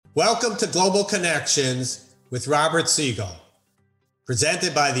Welcome to Global Connections with Robert Siegel,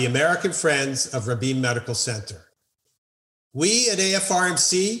 presented by the American Friends of Rabin Medical Center. We at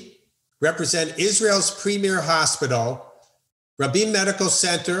AFRMC represent Israel's premier hospital, Rabin Medical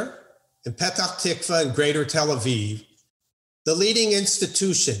Center in Petach Tikva in Greater Tel Aviv, the leading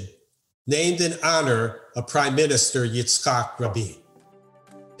institution named in honor of Prime Minister Yitzhak Rabin.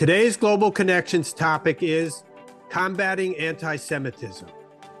 Today's Global Connections topic is combating anti-Semitism.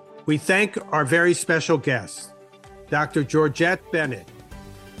 We thank our very special guest, Dr. Georgette Bennett,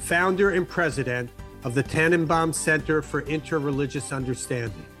 founder and president of the Tanenbaum Center for Interreligious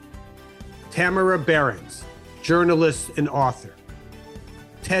Understanding, Tamara Berens, journalist and author,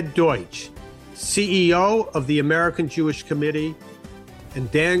 Ted Deutch, CEO of the American Jewish Committee,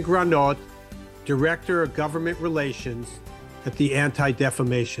 and Dan Granot, Director of Government Relations at the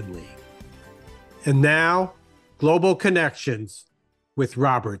Anti-Defamation League. And now, Global Connections with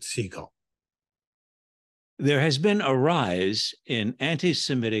Robert Siegel. There has been a rise in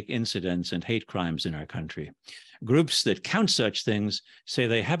anti-Semitic incidents and hate crimes in our country. Groups that count such things say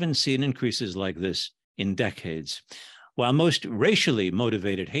they haven't seen increases like this in decades. While most racially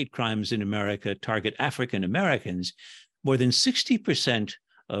motivated hate crimes in America target African Americans, more than 60%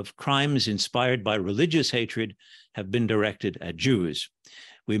 of crimes inspired by religious hatred have been directed at Jews.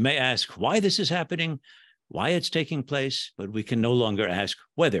 We may ask why this is happening, why it's taking place, but we can no longer ask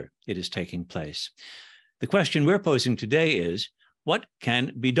whether it is taking place. The question we're posing today is, what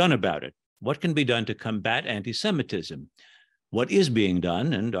can be done about it? What can be done to combat anti-Semitism? What is being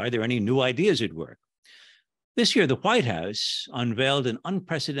done, and are there any new ideas at work? This year, the White House unveiled an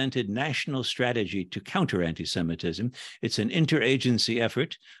unprecedented national strategy to counter anti-Semitism. It's an interagency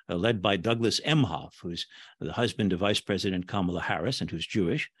effort led by Douglas Emhoff, who's the husband of Vice President Kamala Harris and who's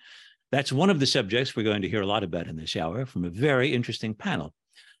Jewish. That's one of the subjects we're going to hear a lot about in this hour from a very interesting panel.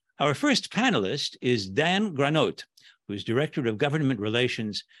 Our first panelist is Dan Granot, who's Director of Government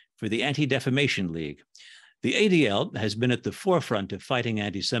Relations for the Anti-Defamation League. The ADL has been at the forefront of fighting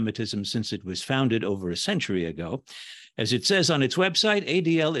anti-Semitism since it was founded over a century ago. As it says on its website,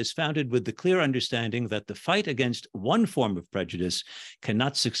 ADL is founded with the clear understanding that the fight against one form of prejudice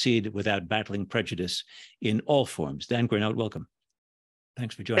cannot succeed without battling prejudice in all forms. Dan Granot, welcome.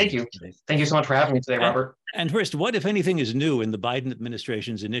 Thanks for joining us today. Thank you so much for having me today, Robert. And first, what, if anything, is new in the Biden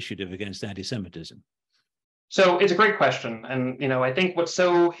administration's initiative against anti-Semitism? So it's a great question. And, I think what's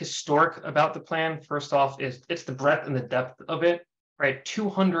so historic about the plan, first off, is it's the breadth and the depth of it, right?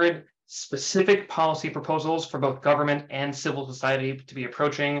 200 specific policy proposals for both government and civil society to be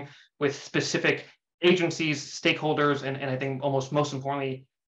approaching with specific agencies, stakeholders, and I think almost most importantly,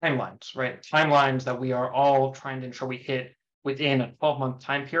 timelines, right? Timelines that we are all trying to ensure we hit within a 12-month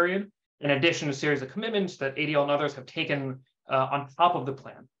time period, in addition to a series of commitments that ADL and others have taken on top of the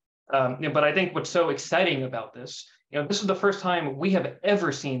plan. But I think what's so exciting about this, this is the first time we have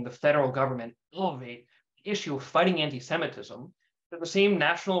ever seen the federal government elevate the issue of fighting anti-Semitism to the same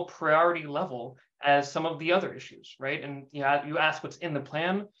national priority level as some of the other issues, right? And you ask what's in the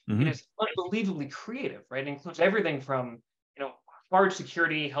plan, It is unbelievably creative, right? It includes everything from hard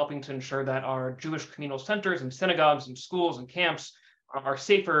security, helping to ensure that our Jewish communal centers and synagogues and schools and camps are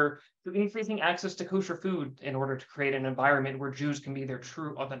safer, to increasing access to kosher food in order to create an environment where Jews can be their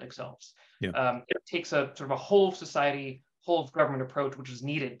true, authentic selves. Yeah. It takes a sort of a whole of society, whole of government approach, which is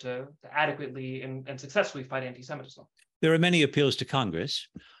needed to adequately and successfully fight anti-Semitism. There are many appeals to Congress.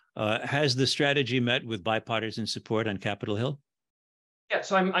 Has the strategy met with bipartisan support on Capitol Hill? Yeah,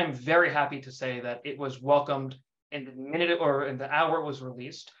 so I'm very happy to say that it was welcomed in the minute or in the hour it was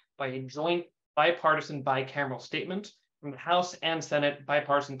released by a joint bipartisan bicameral statement from the House and Senate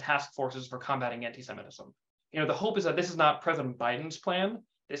bipartisan task forces for combating anti-Semitism. The hope is that this is not President Biden's plan.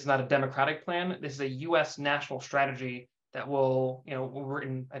 This is not a Democratic plan. This is a U.S. national strategy that will,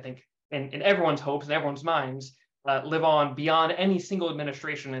 I think, in everyone's hopes and everyone's minds, live on beyond any single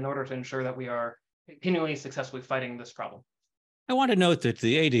administration in order to ensure that we are continually successfully fighting this problem. I want to note that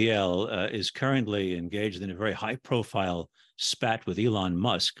the ADL is currently engaged in a very high-profile spat with Elon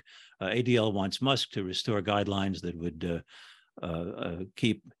Musk. ADL wants Musk to restore guidelines that would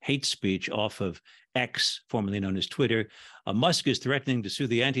keep hate speech off of X, formerly known as Twitter. Musk is threatening to sue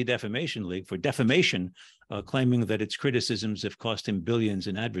the Anti-Defamation League for defamation, claiming that its criticisms have cost him billions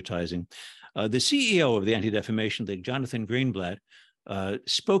in advertising. The CEO of the Anti-Defamation League, Jonathan Greenblatt,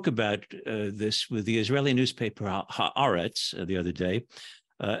 spoke about this with the Israeli newspaper Haaretz the other day.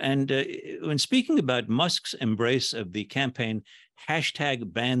 And when speaking about Musk's embrace of the campaign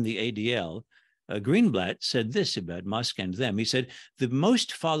 #BanTheADL, Greenblatt said this about Musk and them. He said, the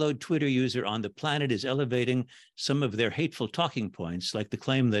most followed Twitter user on the planet is elevating some of their hateful talking points, like the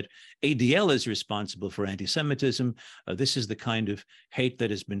claim that ADL is responsible for anti-Semitism. This is the kind of hate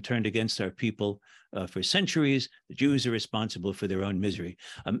that has been turned against our people for centuries. The Jews are responsible for their own misery.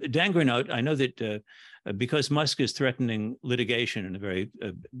 Dan Granot, I know that because Musk is threatening litigation in a very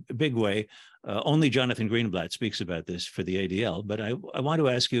big way, only Jonathan Greenblatt speaks about this for the ADL. But I want to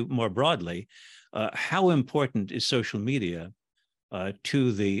ask you more broadly, how important is social media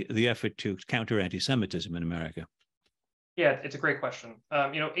to the effort to counter anti-Semitism in America? Yeah, it's a great question.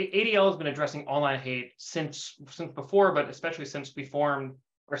 ADL has been addressing online hate since before, but especially since we formed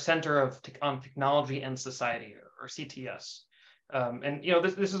our Center on Technology and Society, or CTS.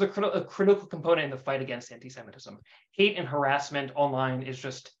 This is a critical component in the fight against anti-Semitism. Hate and harassment online is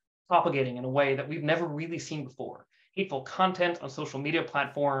just propagating in a way that we've never really seen before. Hateful content on social media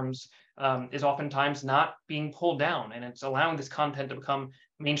platforms is oftentimes not being pulled down, and it's allowing this content to become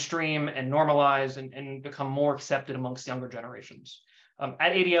mainstream and normalized and become more accepted amongst younger generations.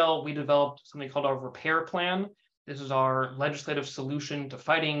 At ADL, we developed something called our Repair Plan. This is our legislative solution to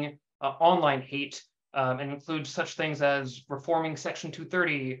fighting online hate, and includes such things as reforming Section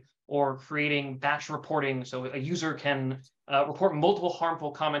 230 or creating batch reporting, so a user can report multiple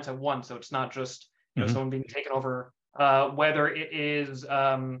harmful comments at once. So it's not just someone being taken over. Whether it is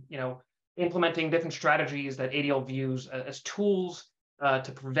implementing different strategies that ADL views as tools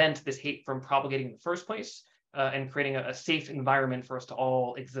to prevent this hate from propagating in the first place, and creating a safe environment for us to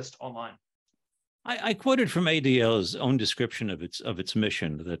all exist online. I quoted from ADL's own description of its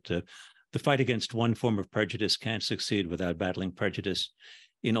mission that the fight against one form of prejudice can't succeed without battling prejudice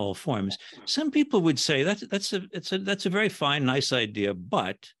in all forms. Some people would say that's a very fine, nice idea,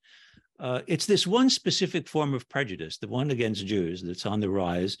 but it's this one specific form of prejudice, the one against Jews, that's on the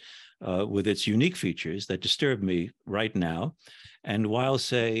rise with its unique features that disturb me right now. And while,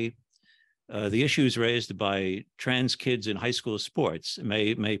 say, the issues raised by trans kids in high school sports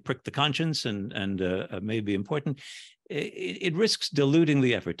may prick the conscience and may be important, it risks diluting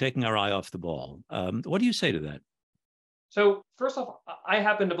the effort, taking our eye off the ball. What do you say to that? So first off, I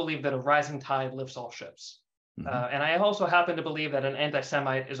happen to believe that a rising tide lifts all ships. And I also happen to believe that an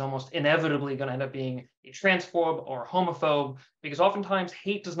anti-Semite is almost inevitably going to end up being a transphobe or homophobe, because oftentimes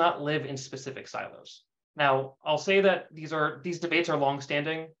hate does not live in specific silos. Now, I'll say that these debates are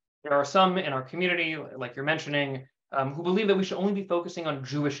longstanding. There are some in our community, like you're mentioning, who believe that we should only be focusing on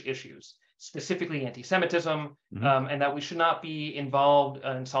Jewish issues, specifically anti-Semitism, and that we should not be involved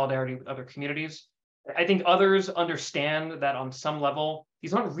in solidarity with other communities. I think others understand that on some level,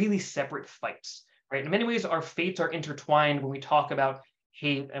 these aren't really separate fights, right? In many ways, our fates are intertwined when we talk about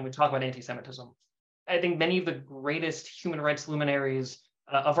hate and we talk about anti-Semitism. I think many of the greatest human rights luminaries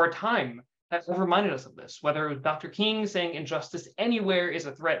of our time have reminded us of this, whether it was Dr. King saying injustice anywhere is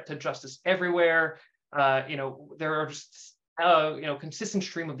a threat to justice everywhere. There are just consistent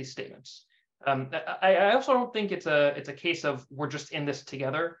stream of these statements. I also don't think it's a case of we're just in this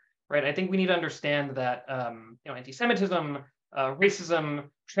together, right? I think we need to understand that anti-Semitism, racism,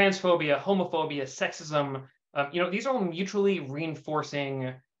 transphobia, homophobia, sexism, these are all mutually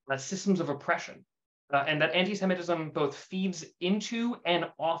reinforcing systems of oppression. And that anti-Semitism both feeds into and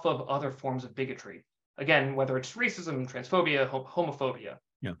off of other forms of bigotry. Again, whether it's racism, transphobia, homophobia.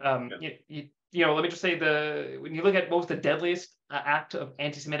 Let me just say when you look at what was the deadliest act of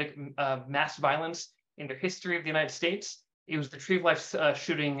anti-Semitic mass violence in the history of the United States, it was the Tree of Life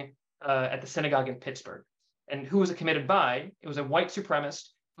shooting at the synagogue in Pittsburgh. And who was it committed by? It was a white supremacist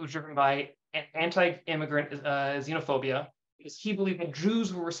who was driven by anti-immigrant xenophobia, because he believed that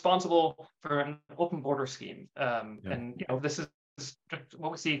Jews were responsible for an open border scheme. And this is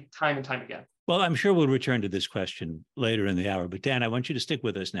what we see time and time again. Well, I'm sure we'll return to this question later in the hour. But Dan, I want you to stick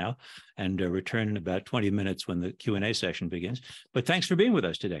with us now and return in about 20 minutes when the Q&A session begins. But thanks for being with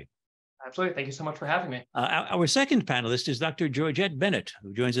us today. Absolutely. Thank you so much for having me. Our second panelist is Dr. Georgette Bennett,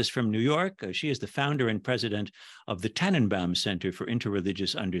 who joins us from New York. She is the founder and president of the Tanenbaum Center for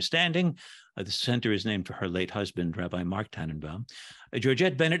Interreligious Understanding. The center is named for her late husband, Rabbi Mark Tanenbaum.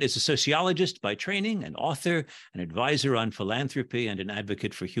 Georgette Bennett is a sociologist by training, an author, an advisor on philanthropy, and an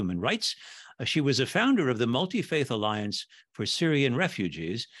advocate for human rights. She was a founder of the Multi-Faith Alliance for Syrian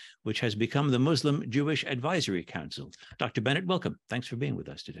Refugees, which has become the Muslim Jewish Advisory Council. Dr. Bennett, welcome. Thanks for being with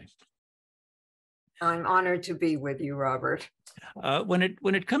us today. I'm honored to be with you, Robert. When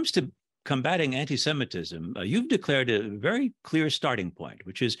it comes to combating anti-Semitism, you've declared a very clear starting point,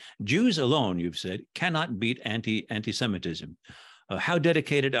 which is Jews alone, you've said, cannot beat anti-Semitism. How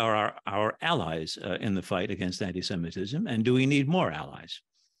dedicated are our allies in the fight against anti-Semitism, and do we need more allies?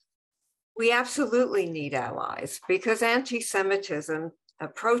 We absolutely need allies because anti-Semitism,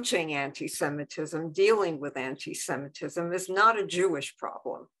 approaching anti-Semitism, dealing with anti-Semitism is not a Jewish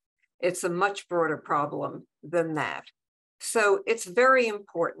problem. It's a much broader problem than that. So it's very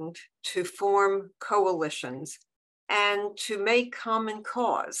important to form coalitions and to make common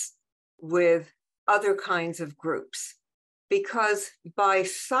cause with other kinds of groups, because by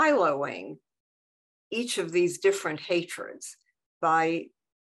siloing each of these different hatreds, by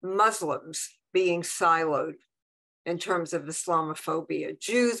Muslims being siloed in terms of Islamophobia,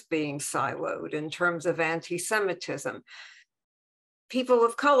 Jews being siloed in terms of anti-Semitism, people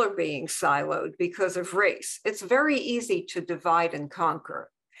of color being siloed because of race. It's very easy to divide and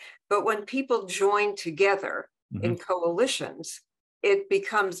conquer. But when people join together in coalitions, it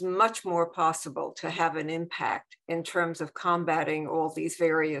becomes much more possible to have an impact in terms of combating all these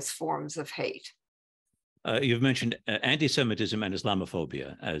various forms of hate. You've mentioned anti-Semitism and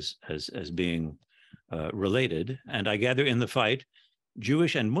Islamophobia as being related, and I gather in the fight,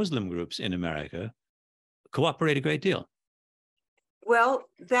 Jewish and Muslim groups in America cooperate a great deal. Well,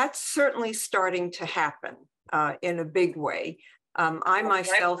 that's certainly starting to happen in a big way. I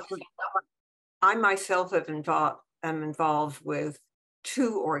myself am involved with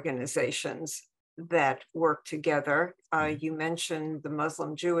two organizations that work together. You mentioned the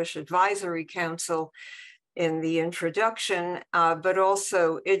Muslim Jewish Advisory Council in the introduction, but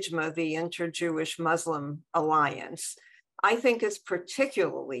also IJMA, the Inter-Jewish Muslim Alliance. I think it's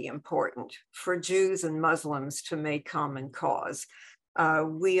particularly important for Jews and Muslims to make common cause.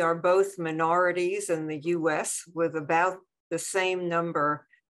 We are both minorities in the US with about the same number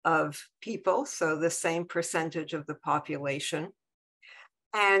of people, so the same percentage of the population.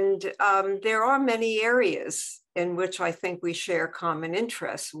 And there are many areas in which I think we share common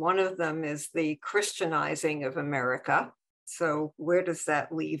interests. One of them is the Christianizing of America. So where does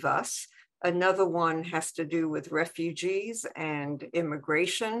that leave us? Another one has to do with refugees and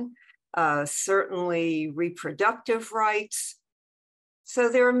immigration, certainly reproductive rights. So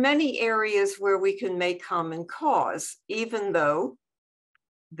there are many areas where we can make common cause, even though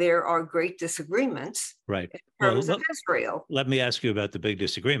there are great disagreements in terms of Israel. Let me ask you about the big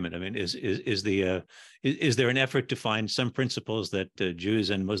disagreement. I mean, is there an effort to find some principles that Jews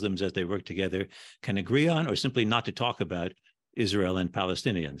and Muslims, as they work together, can agree on, or simply not to talk about Israel and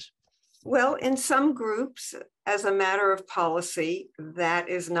Palestinians? Well, in some groups, as a matter of policy, that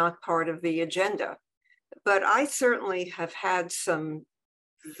is not part of the agenda. But I certainly have had some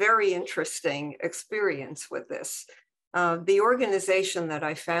very interesting experience with this. The organization that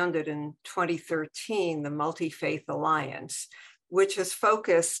I founded in 2013, the Multi-Faith Alliance, which is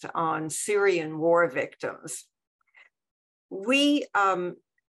focused on Syrian war victims, we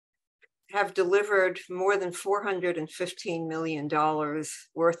have delivered more than $415 million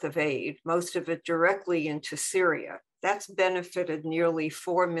worth of aid, most of it directly into Syria. That's benefited nearly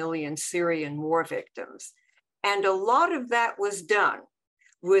 4 million Syrian war victims. And a lot of that was done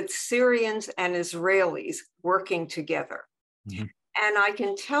with Syrians and Israelis working together. And I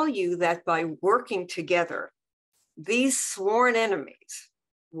can tell you that by working together, these sworn enemies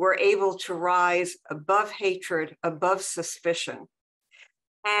were able to rise above hatred, above suspicion,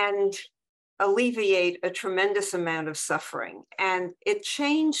 and alleviate a tremendous amount of suffering. And it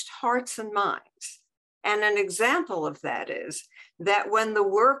changed hearts and minds. And an example of that is that when the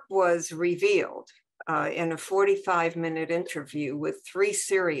work was revealed, in a 45-minute interview with 3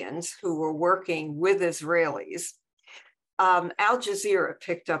 Syrians who were working with Israelis, Al Jazeera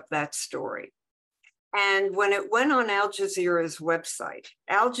picked up that story. And when it went on Al Jazeera's website,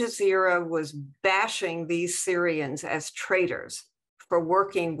 Al Jazeera was bashing these Syrians as traitors for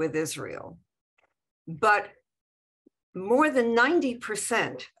working with Israel. But more than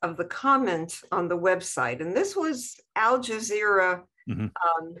 90% of the comments on the website, and this was Al Jazeera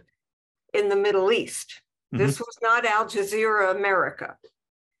in the Middle East. This was not Al Jazeera America.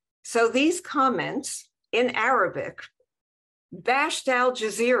 So these comments in Arabic bashed Al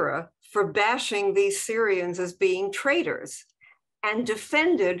Jazeera for bashing these Syrians as being traitors and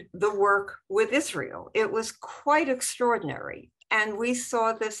defended the work with Israel. It was quite extraordinary. And we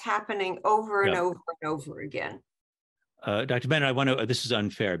saw this happening over and over and over again. Dr. Bennett, I want to, this is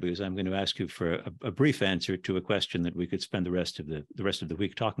unfair because I'm going to ask you for a brief answer to a question that we could spend the rest of the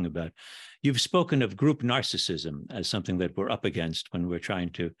week talking about. You've spoken of group narcissism as something that we're up against when we're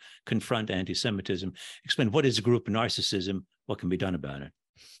trying to confront anti-Semitism. Explain, what is group narcissism? What can be done about it?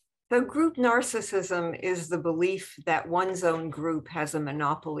 So group narcissism is the belief that one's own group has a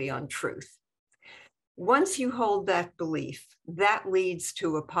monopoly on truth. Once you hold that belief, that leads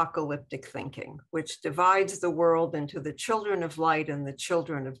to apocalyptic thinking, which divides the world into the children of light and the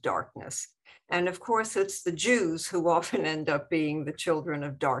children of darkness. And of course, it's the Jews who often end up being the children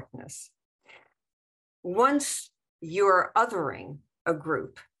of darkness. Once you're othering a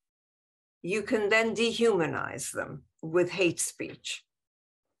group, you can then dehumanize them with hate speech.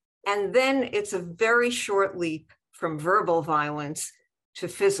 And then it's a very short leap from verbal violence to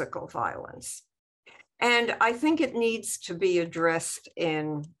physical violence. And I think it needs to be addressed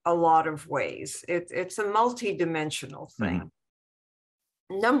in a lot of ways. It's a multidimensional thing.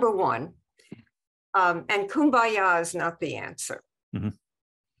 Mm-hmm. Number one, and kumbaya is not the answer. Mm-hmm.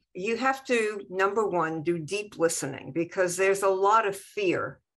 You have to, number one, do deep listening, because there's a lot of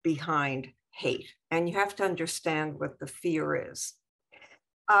fear behind hate, and you have to understand what the fear is.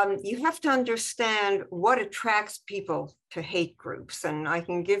 You have to understand what attracts people to hate groups. And I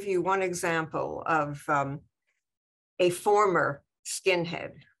can give you one example of a former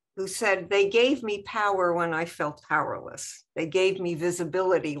skinhead who said, they gave me power when I felt powerless. They gave me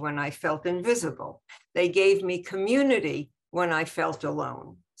visibility when I felt invisible. They gave me community when I felt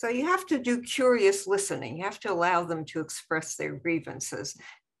alone. So you have to do curious listening. You have to allow them to express their grievances.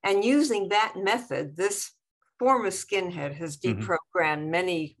 And using that method, this former skinhead has deprogrammed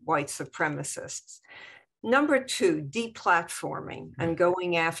many white supremacists. Number two, deplatforming and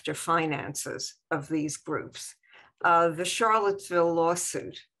going after finances of these groups. The Charlottesville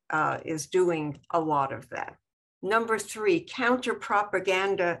lawsuit is doing a lot of that. Number three, counter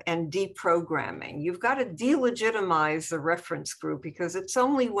propaganda and deprogramming. You've got to delegitimize the reference group, because it's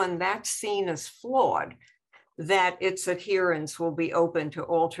only when that's seen as flawed that its adherents will be open to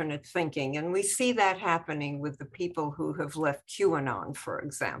alternate thinking. And we see that happening with the people who have left QAnon, for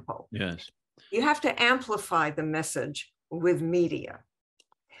example. Yes. You have to amplify the message with media.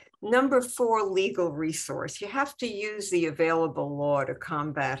 Number four, legal resource. You have to use the available law to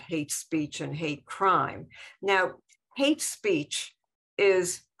combat hate speech and hate crime. Now, hate speech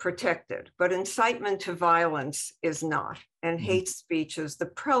is protected, but incitement to violence is not. And hate speech is the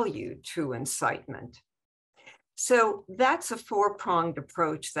prelude to incitement. So that's a four-pronged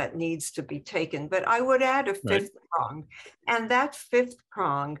approach that needs to be taken. But I would add a fifth prong. And that fifth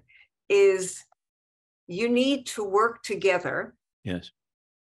prong is you need to work together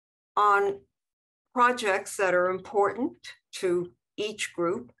on projects that are important to each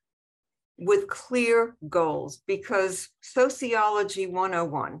group with clear goals, because Sociology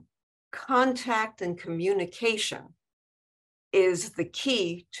 101, contact and communication, is the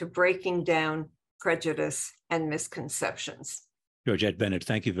key to breaking down prejudice and misconceptions. Georgette Bennett,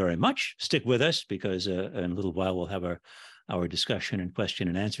 thank you very much. Stick with us, because in a little while we'll have our discussion and question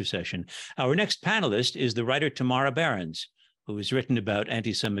and answer session. Our next panelist is the writer Tamara Berens, who has written about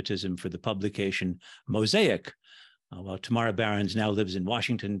anti-Semitism for the publication Mosaic. While Tamara Berens now lives in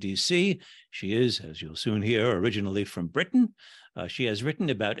Washington, D.C., she is, as you'll soon hear, originally from Britain. She has written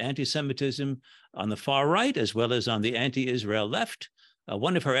about anti-Semitism on the far right as well as on the anti-Israel left.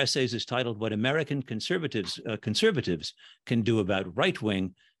 One of her essays is titled "What American Conservatives Can Do About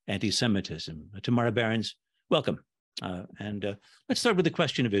Right-Wing Anti-Semitism." Tamara Berens, welcome. And let's start with the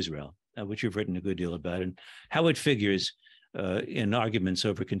question of Israel, which you've written a good deal about, and how it figures in arguments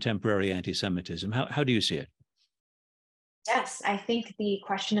over contemporary anti-Semitism. How do you see it? Yes, I think the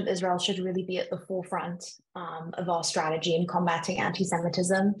question of Israel should really be at the forefront of our strategy in combating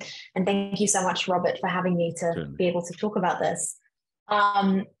anti-Semitism. And thank you so much, Robert, for having me to be able to talk about this.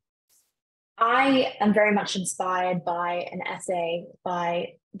 I am very much inspired by an essay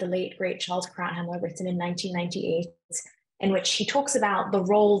by the late, great Charles Krauthammer, written in 1998, in which he talks about the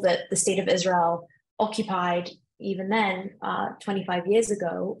role that the state of Israel occupied even then, 25 years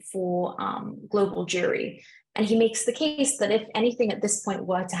ago, for global Jewry. And he makes the case that if anything at this point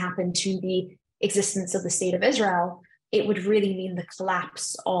were to happen to the existence of the state of Israel, it would really mean the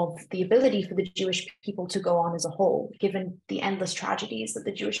collapse of the ability for the Jewish people to go on as a whole, given the endless tragedies that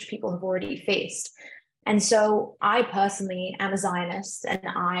the Jewish people have already faced. And so I personally am a Zionist, and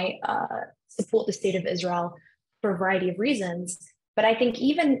I support the state of Israel for a variety of reasons. But I think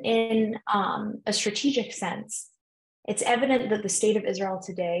even in a strategic sense, it's evident that the state of Israel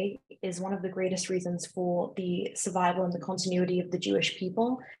today is one of the greatest reasons for the survival and the continuity of the Jewish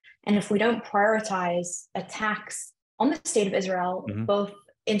people. And if we don't prioritize attacks on the state of Israel, both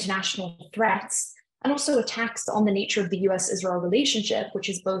international threats and also attacks on the nature of the US-Israel relationship, which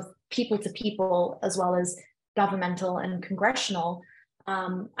is both people to people as well as governmental and congressional,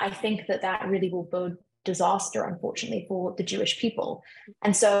 I think that really will bode disaster, unfortunately, for the Jewish people.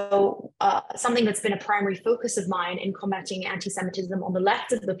 And so something that's been a primary focus of mine in combating anti-Semitism on the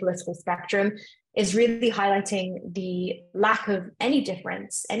left of the political spectrum is really highlighting the lack of any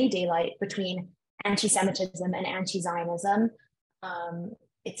difference, any daylight between anti-Semitism and anti-Zionism.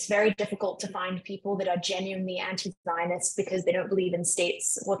 It's very difficult to find people that are genuinely anti-Zionist because they don't believe in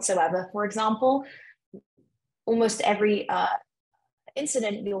states whatsoever, for example. Almost every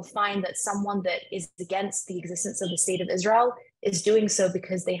incident, you'll find that someone that is against the existence of the state of Israel is doing so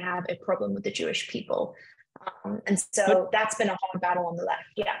because they have a problem with the Jewish people. And so that's been a hard battle on the left.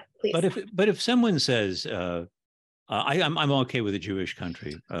 Yeah, please. But if someone says, I'm okay with a Jewish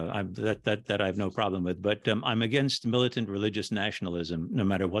country, that I have no problem with, but I'm against militant religious nationalism, no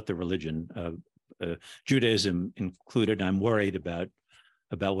matter what the religion, Judaism included. I'm worried about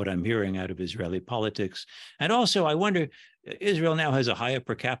what I'm hearing out of Israeli politics. And also, I wonder, Israel now has a higher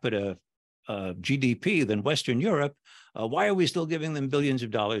per capita GDP than Western Europe. Why are we still giving them billions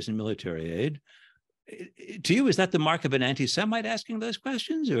of dollars in military aid? To you, is that the mark of an anti-Semite asking those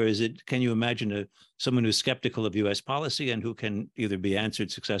questions? Or can you imagine someone who's skeptical of US policy and who can either be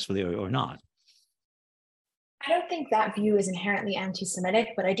answered successfully or not? I don't think that view is inherently anti-Semitic,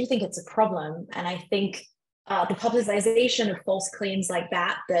 but I do think it's a problem. And I think the publicization of false claims like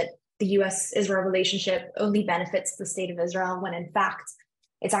that the US-Israel relationship only benefits the state of Israel, when in fact,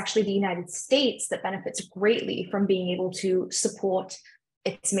 it's actually the United States that benefits greatly from being able to support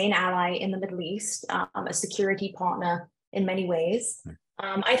its main ally in the Middle East, a security partner in many ways.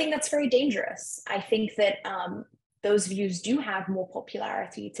 I think that's very dangerous. I think that those views do have more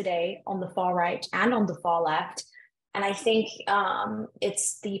popularity today on the far right and on the far left. And I think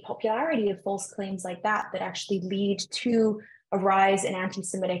it's the popularity of false claims like that that actually lead to a rise in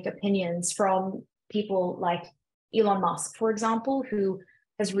anti-Semitic opinions from people like Elon Musk, for example,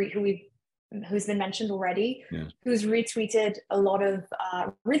 who's been mentioned already, yeah, who's retweeted a lot of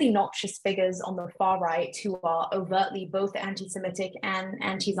really noxious figures on the far right who are overtly both anti-Semitic and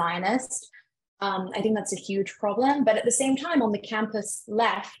anti-Zionist. I think that's a huge problem. But at the same time, on the campus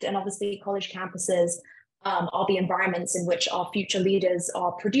left, and obviously college campuses are the environments in which our future leaders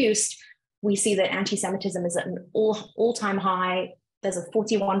are produced, we see that anti-Semitism is at an all-time high. There's a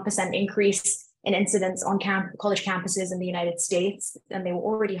 41% increase in incidents on college campuses in the United States, and they were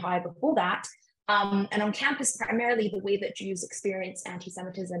already high before that. And on campus, primarily, the way that Jews experience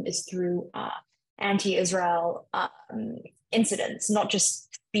anti-Semitism is through anti-Israel incidents, not just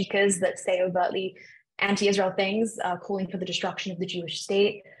speakers that say overtly anti-Israel things, calling for the destruction of the Jewish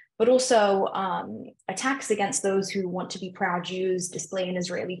state, but also attacks against those who want to be proud Jews, display an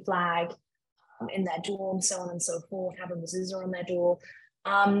Israeli flag in their dorm, so on and so forth, have a mezuzah on their door.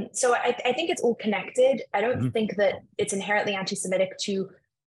 So I think it's all connected. I don't think that it's inherently anti-Semitic to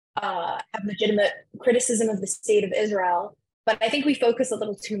have legitimate criticism of the state of Israel, but I think we focus a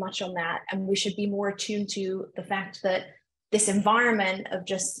little too much on that, and we should be more attuned to the fact that this environment of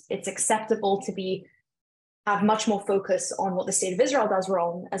just, it's acceptable to have much more focus on what the state of Israel does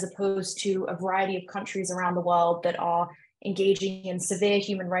wrong, as opposed to a variety of countries around the world that are engaging in severe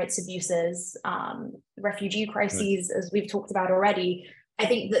human rights abuses, refugee crises, as we've talked about already. I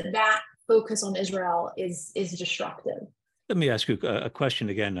think that focus on Israel is destructive. Let me ask you a question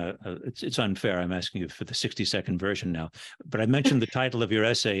again. It's unfair. I'm asking you for the 60-second version now. But I mentioned the title of your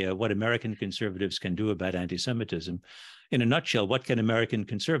essay, What American Conservatives Can Do About Anti-Semitism. In a nutshell, what can American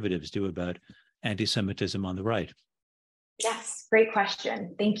conservatives do about anti-Semitism on the right? Yes, great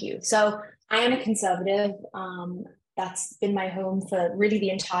question. Thank you. So I am a conservative. That's been my home for really the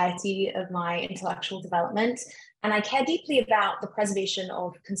entirety of my intellectual development. And I care deeply about the preservation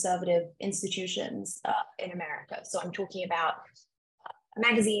of conservative institutions in America. So I'm talking about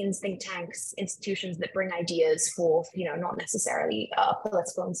magazines, think tanks, institutions that bring ideas forth, not necessarily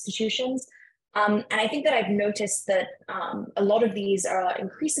political institutions. And I think that I've noticed that a lot of these are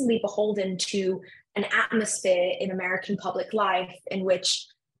increasingly beholden to an atmosphere in American public life in which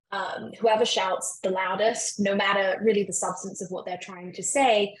whoever shouts the loudest, no matter really the substance of what they're trying to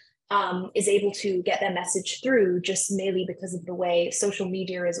say, is able to get their message through just merely because of the way social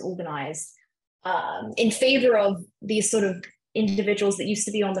media is organized, in favor of these sort of individuals that used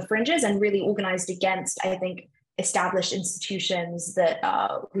to be on the fringes and really organized against, I think, established institutions that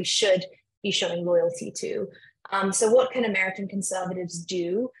we should be showing loyalty to. So what can American conservatives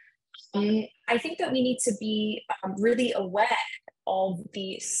do? I think that we need to be really aware of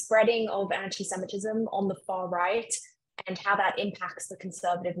the spreading of anti-Semitism on the far right and how that impacts the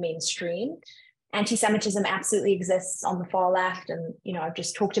conservative mainstream. Anti-Semitism absolutely exists on the far left. And, I've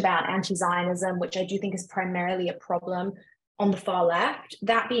just talked about anti-Zionism, which I do think is primarily a problem on the far left.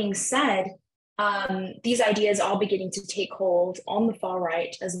 That being said, these ideas are beginning to take hold on the far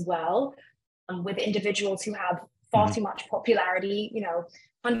right as well, with individuals who have far too much popularity,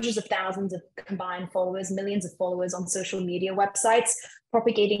 hundreds of thousands of combined followers, millions of followers on social media websites,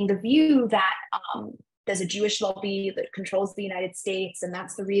 propagating the view that there's a Jewish lobby that controls the United States, and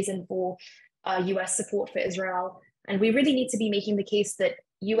that's the reason for US support for Israel. And we really need to be making the case that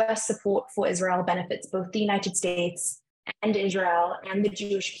US support for Israel benefits both the United States and Israel and the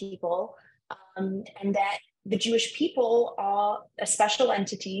Jewish people, and that the Jewish people are a special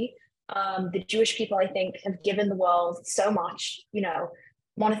entity. The Jewish people, I think, have given the world so much,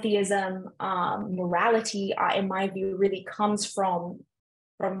 monotheism, morality, in my view, really comes from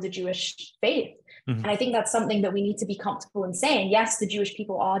the Jewish faith. And I think that's something that we need to be comfortable in saying. Yes, the Jewish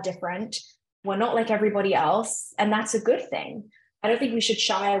people are different. We're not like everybody else, and that's a good thing. I don't think we should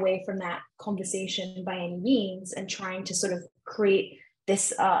shy away from that conversation by any means and trying to sort of create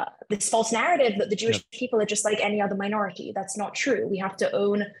this false narrative that the Jewish people are just like any other minority. That's not true. We have to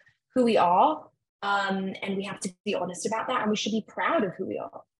own who we are, and we have to be honest about that, and we should be proud of who we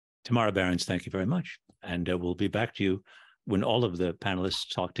are. Tamara Berens, thank you very much. And we'll be back to you when all of the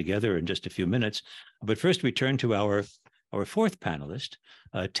panelists talk together in just a few minutes. But first, we turn to our fourth panelist,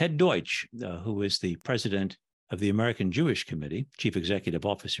 Ted Deutch, who is the president of the American Jewish Committee, chief executive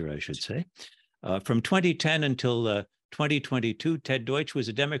officer, I should say. From 2010 until 2022, Ted Deutch was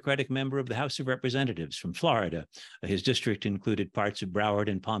a Democratic member of the House of Representatives from Florida. His district included parts of Broward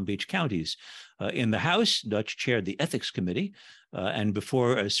and Palm Beach counties. In the House, Deutch chaired the Ethics Committee, and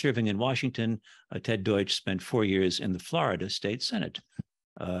before serving in Washington, Ted Deutch spent 4 years in the Florida State Senate.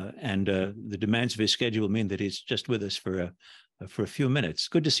 And the demands of his schedule mean that he's just with us for a few minutes.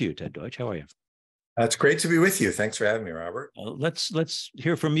 Good to see you, Ted Deutch. How are you? It's great to be with you. Thanks for having me, Robert. Let's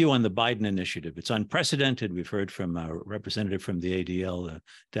hear from you on the Biden initiative. It's unprecedented. We've heard from our representative from the ADL,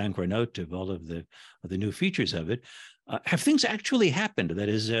 Dan Granot, of all of the new features of it. Have things actually happened? That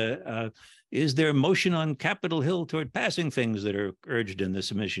is there motion on Capitol Hill toward passing things that are urged in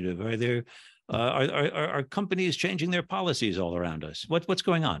this initiative? Are there are companies changing their policies all around us? What's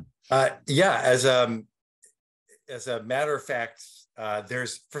going on? As a matter of fact,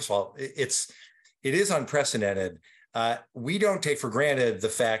 there's, first of all, it is unprecedented. We don't take for granted the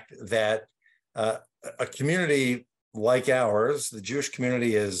fact that a community like ours, the Jewish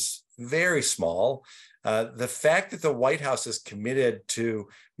community, is very small. The fact that the White House is committed to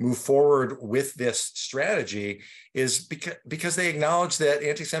move forward with this strategy is because they acknowledge that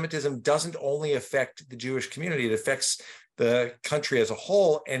anti-Semitism doesn't only affect the Jewish community, it affects the country as a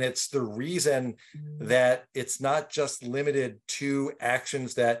whole. And it's the reason that it's not just limited to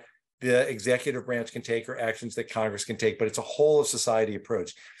actions that the executive branch can take or actions that Congress can take, but it's a whole of society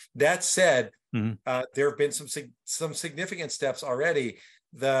approach. That said, there have been some significant steps already.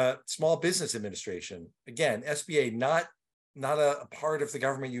 The Small Business Administration, again, SBA, not a part of the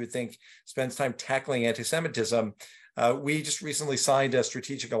government you would think spends time tackling anti-Semitism. We just recently signed a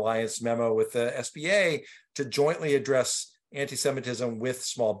strategic alliance memo with the SBA to jointly address anti-Semitism with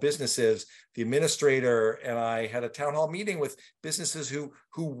small businesses. The administrator and I had a town hall meeting with businesses who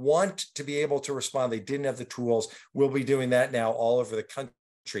want to be able to respond. They didn't have the tools. We'll be doing that now all over the country.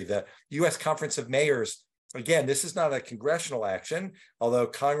 The U.S. Conference of Mayors, again, this is not a congressional action, although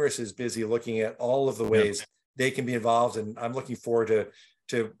Congress is busy looking at all of the ways they can be involved. And I'm looking forward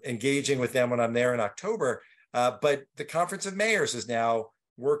to engaging with them when I'm there in October. But the Conference of Mayors is now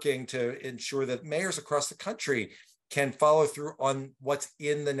working to ensure that mayors across the country can follow through on what's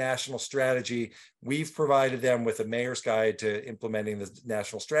in the national strategy. We've provided them with a mayor's guide to implementing the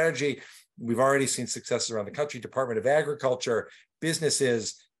national strategy. We've already seen successes around the country. Department of Agriculture,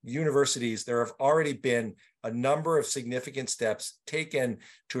 businesses, universities, there have already been a number of significant steps taken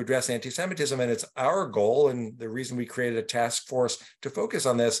to address anti-Semitism. And it's our goal, and the reason we created a task force to focus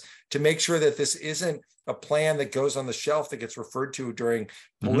on this, to make sure that this isn't a plan that goes on the shelf that gets referred to during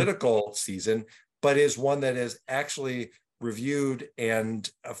political season, but is one that is actually reviewed and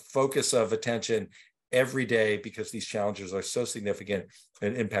a focus of attention every day, because these challenges are so significant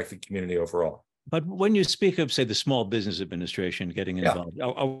and impact the community overall. But when you speak of, say, the Small Business Administration getting involved,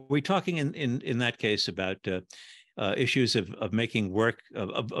 are we talking in that case about issues of making work,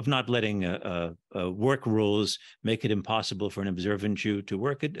 of not letting work rules make it impossible for an observant Jew to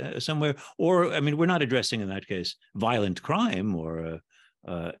work somewhere? Or, I mean, we're not addressing in that case violent crime or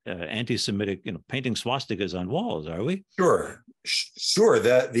anti-Semitic, painting swastikas on walls, are we? Sure.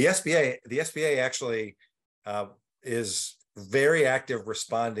 The SBA actually is very active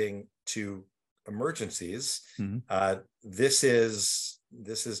responding to emergencies. This is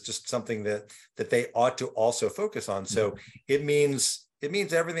just something that they ought to also focus on. So it means it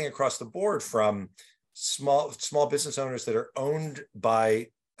means everything across the board, from small business owners that are owned by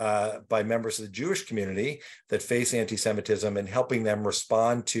members of the Jewish community that face anti-Semitism and helping them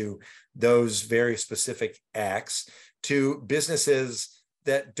respond to those very specific acts, to businesses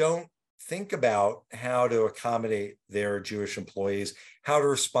that don't think about how to accommodate their Jewish employees, how to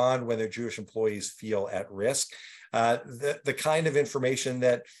respond when their Jewish employees feel at risk, the kind of information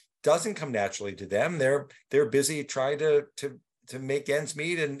that doesn't come naturally to them. They're busy trying to make ends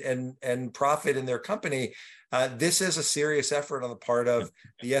meet and profit in their company. This is a serious effort on the part of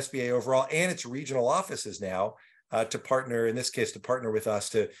the SBA overall and its regional offices now to partner, in this case, to partner with us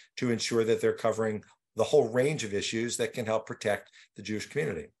to ensure that they're covering the whole range of issues that can help protect the Jewish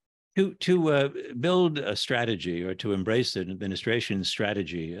community. To build a strategy, or to embrace an administration's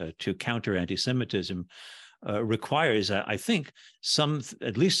strategy to counter anti-Semitism requires, I think,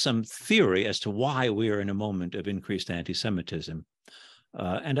 at least some theory as to why we are in a moment of increased anti-Semitism.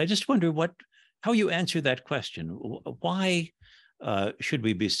 And I just wonder how you answer that question. Why should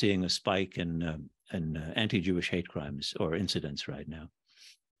we be seeing a spike in anti-Jewish hate crimes or incidents right now?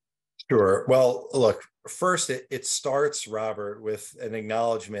 Sure. Well, look, first, it starts, Robert, with an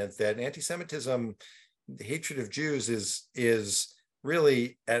acknowledgement that anti-Semitism, the hatred of Jews, is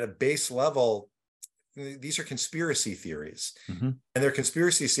really at a base level. These are conspiracy theories, and they're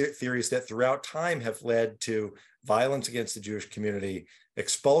conspiracy theories that throughout time have led to violence against the Jewish community,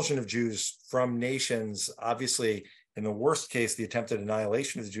 expulsion of Jews from nations, obviously, in the worst case, the attempted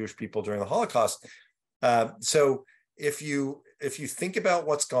annihilation of the Jewish people during the Holocaust. So if you think about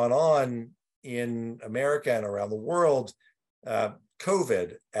what's gone on in America and around the world,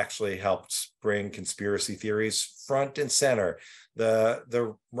 COVID actually helped bring conspiracy theories front and center.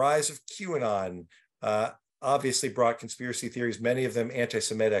 The rise of QAnon obviously brought conspiracy theories, many of them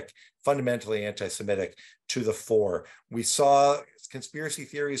anti-Semitic, fundamentally anti-Semitic, to the fore. We saw conspiracy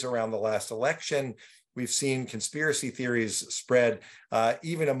theories around the last election. We've seen conspiracy theories spread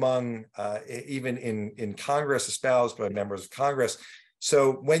even in Congress, espoused by members of Congress.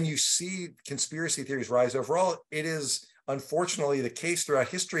 So when you see conspiracy theories rise overall, it is unfortunately the case throughout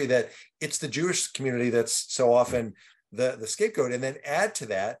history that it's the Jewish community that's so often the scapegoat. And then add to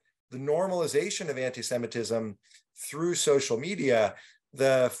that the normalization of anti-Semitism through social media,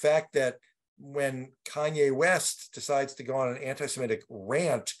 the fact that when Kanye West decides to go on an anti-Semitic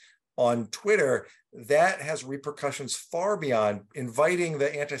rant on Twitter, that has repercussions far beyond inviting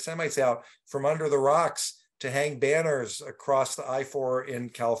the anti-Semites out from under the rocks to hang banners across the I-4 in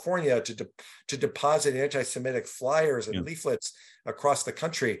California, to deposit anti-Semitic flyers and leaflets across the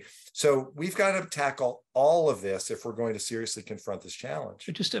country. So we've got to tackle all of this if we're going to seriously confront this challenge.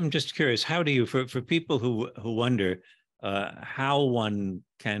 I'm just curious, how do you, for people who wonder how one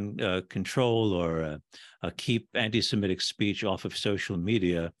can control or keep anti-Semitic speech off of social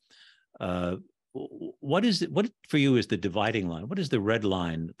media, what for you is the dividing line? What is the red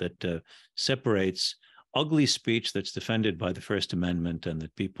line that separates ugly speech that's defended by the First Amendment and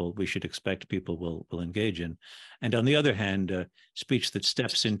that we should expect people will engage in, and on the other hand, speech that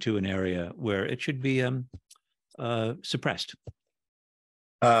steps into an area where it should be suppressed?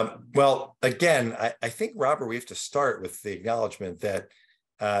 Well, again, I think, Robert, we have to start with the acknowledgement that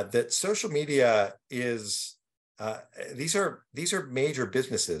that social media is these are major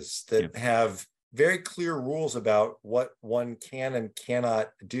businesses that have very clear rules about what one can and cannot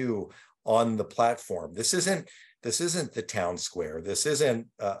do on the platform. This isn't the town square. This isn't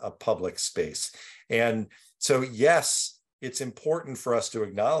a public space. And so, yes, it's important for us to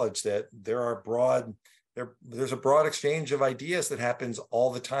acknowledge that there's a broad exchange of ideas that happens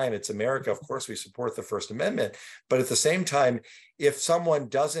all the time. It's America. Of course, we support the First Amendment, but at the same time, if someone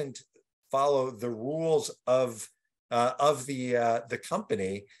doesn't follow the rules of the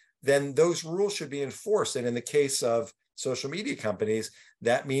company, then those rules should be enforced. And in the case of social media companies,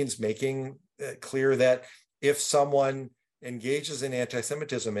 that means making clear that if someone engages in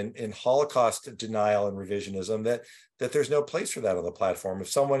anti-Semitism, in Holocaust denial and revisionism, that there's no place for that on the platform. If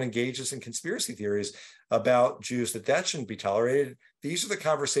someone engages in conspiracy theories about Jews, that shouldn't be tolerated. These are the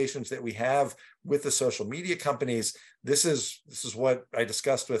conversations that we have with the social media companies. This is what I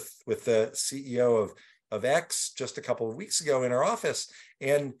discussed with the CEO of X just a couple of weeks ago in our office,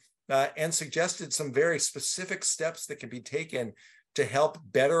 and suggested some very specific steps that can be taken to help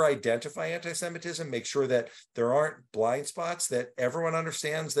better identify anti-Semitism, make sure that there aren't blind spots, that everyone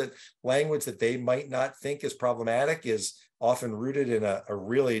understands that language that they might not think is problematic is often rooted in a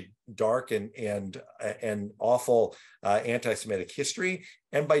really dark and awful anti-Semitic history.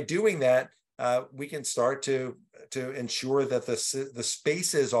 And by doing that, we can start to ensure that the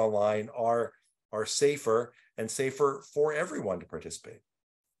spaces online are safer and safer for everyone to participate.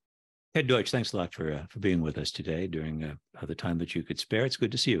 Ted Deutch, thanks a lot for being with us today during the time that you could spare. It's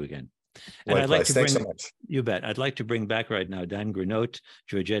good to see you again. And Likewise. I'd like to Thanks so much. You bet. I'd like to bring back right now Dan Granot,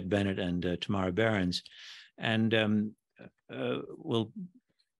 Georgette Bennett, and Tamara Berens. And we'll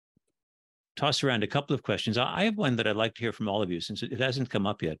toss around a couple of questions. I have one that I'd like to hear from all of you, since it hasn't come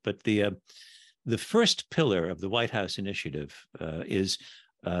up yet. But the first pillar of the White House initiative is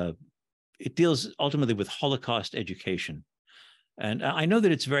it deals ultimately with Holocaust education. And I know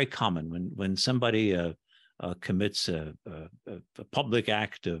that it's very common when somebody commits a public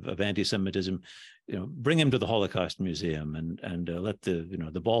act of anti-Semitism, bring him to the Holocaust Museum and let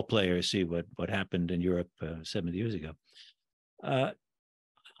the ball players see what happened in Europe 70 years ago.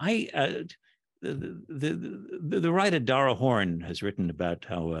 The writer Dara Horn has written about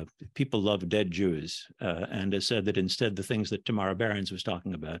how people love dead Jews and has said that instead the things that Tamara Berens was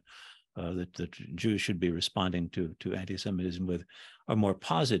talking about, that Jews should be responding to anti-Semitism with, are more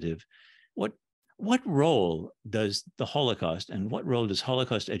positive. What role does the Holocaust and what role does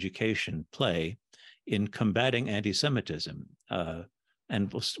Holocaust education play in combating anti-Semitism?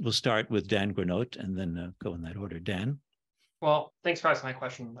 And we'll start with Dan Granot and then go in that order. Dan? Well, thanks for asking my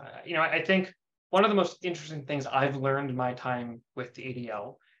question. I think one of the most interesting things I've learned in my time with the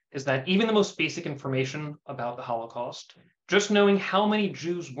ADL is that even the most basic information about the Holocaust, just knowing how many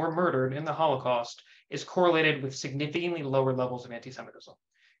Jews were murdered in the Holocaust, is correlated with significantly lower levels of anti-Semitism.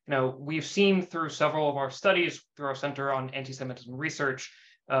 We've seen through several of our studies, through our Center on Anti-Semitism Research,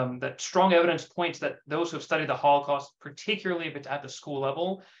 that strong evidence points that those who have studied the Holocaust, particularly if it's at the school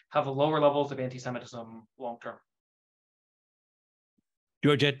level, have lower levels of anti-Semitism long-term.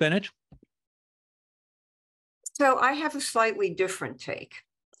 Georgette Bennett? So I have a slightly different take.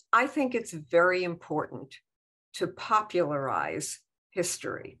 I think it's very important to popularize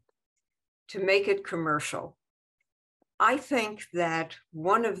history, to make it commercial. I think that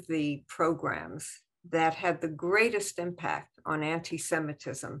one of the programs that had the greatest impact on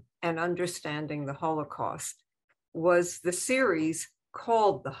anti-Semitism and understanding the Holocaust was the series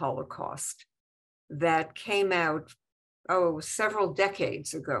called The Holocaust that came out, several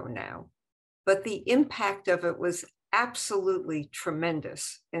decades ago now. But the impact of it was absolutely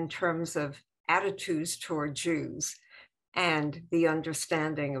tremendous in terms of attitudes toward Jews and the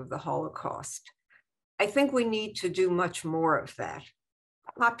understanding of the Holocaust. I think we need to do much more of that,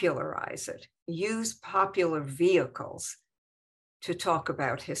 popularize it, use popular vehicles to talk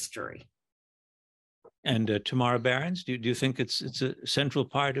about history. And Tamara Berens, do you think it's a central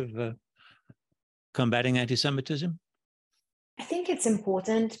part of combating anti-Semitism? I think it's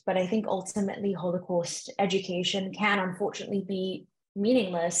important, but I think ultimately Holocaust education can unfortunately be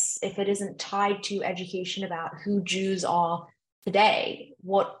meaningless if it isn't tied to education about who Jews are today,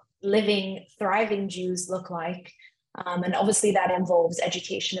 what living, thriving Jews look like. And obviously that involves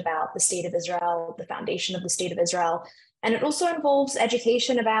education about the state of Israel, the foundation of the state of Israel. And it also involves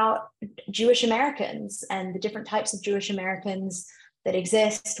education about Jewish Americans and the different types of Jewish Americans that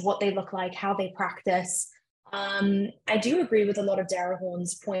exist, what they look like, how they practice. I do agree with a lot of Dara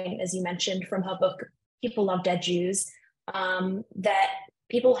Horn's point, as you mentioned from her book, People Love Dead Jews, that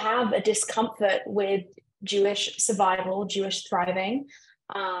people have a discomfort with Jewish survival, Jewish thriving.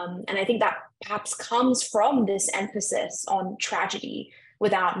 And I think that perhaps comes from this emphasis on tragedy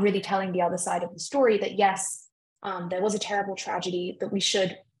without really telling the other side of the story that, yes, there was a terrible tragedy that we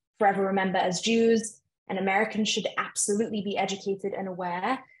should forever remember as Jews, and Americans should absolutely be educated and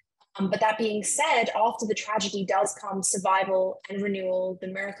aware. But that being said, after the tragedy does come survival and renewal, the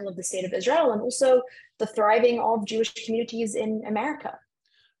miracle of the state of Israel, and also the thriving of Jewish communities in America.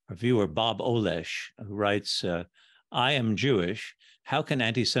 Our viewer, Bob Olesh, who writes, I am Jewish. How can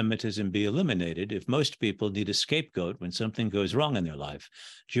anti-Semitism be eliminated if most people need a scapegoat when something goes wrong in their life?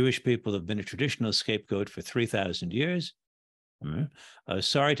 Jewish people have been a traditional scapegoat for 3,000 years.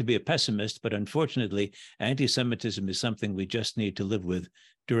 Sorry to be a pessimist, but unfortunately, anti-Semitism is something we just need to live with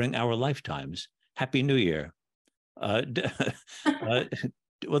during our lifetimes. Happy New Year. Well,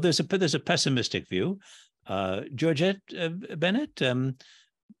 there's a pessimistic view. Georgette Bennett,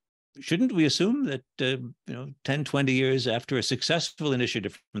 shouldn't we assume that 10, 20 years after a successful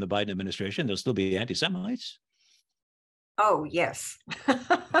initiative from the Biden administration, there'll still be anti-Semites? Oh, yes.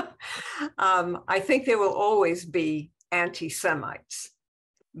 I think there will always be anti-Semites,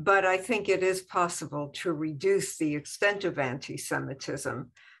 but I think it is possible to reduce the extent of anti-Semitism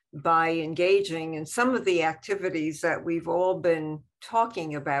by engaging in some of the activities that we've all been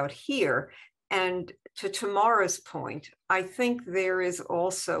talking about here. And to Tamara's point, I think there is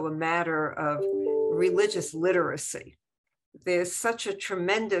also a matter of religious literacy. There's such a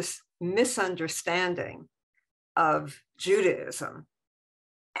tremendous misunderstanding of Judaism,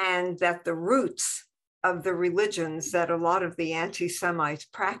 and that the roots of the religions that a lot of the anti-Semites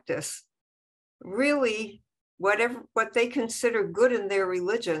practice, really what they consider good in their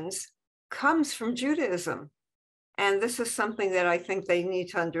religions comes from Judaism. And this is something that I think they need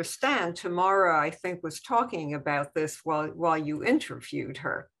to understand. Tamara, I think, was talking about this while you interviewed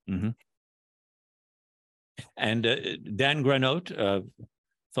her. Mm-hmm. And Dan Granot,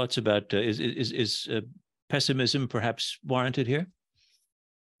 thoughts about is pessimism perhaps warranted here?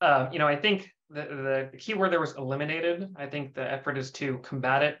 I think the key word there was eliminated. I think the effort is to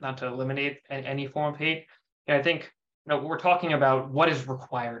combat it, not to eliminate any form of hate. And I think we're talking about what is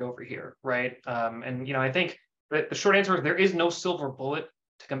required over here, right? And I think that the short answer is there is no silver bullet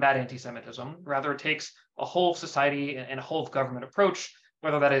to combat anti-Semitism. Rather, it takes a whole society and a whole of government approach,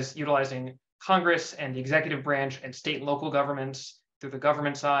 whether that is utilizing Congress and the executive branch and state and local governments through the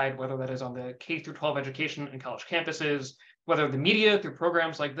government side, whether that is on the K through 12 education and college campuses, whether the media through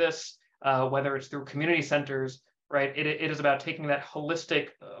programs like this, whether it's through community centers, right? It is about taking that holistic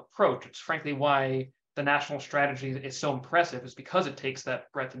approach. It's frankly why the national strategy is so impressive, is because it takes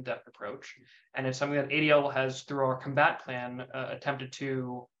that breadth and depth approach. And it's something that ADL has, through our combat plan, attempted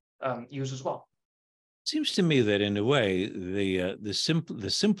to use as well. Seems to me that in a way, the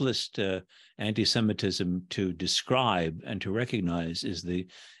simplest anti-Semitism to describe and to recognize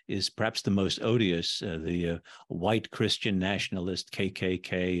is perhaps the most odious, the white Christian nationalist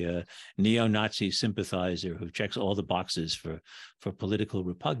KKK neo-Nazi sympathizer who checks all the boxes for political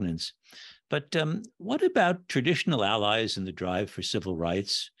repugnance. But what about traditional allies in the drive for civil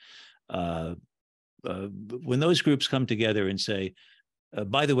rights? When those groups come together and say,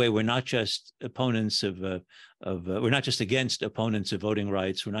 by the way, we're not just opponents we're not just against opponents of voting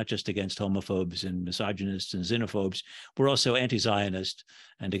rights. We're not just against homophobes and misogynists and xenophobes. We're also anti-Zionist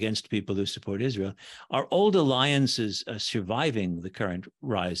and against people who support Israel. Are old alliances surviving the current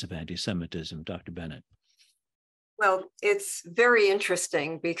rise of anti-Semitism, Dr. Bennett? Well, it's very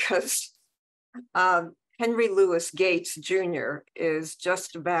interesting because Henry Louis Gates Jr. is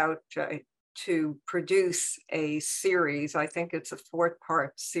just about to produce a series, I think it's a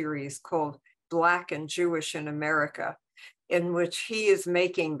 4-part series called Black and Jewish in America, in which he is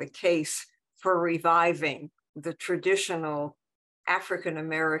making the case for reviving the traditional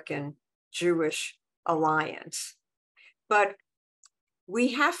African-American Jewish alliance. But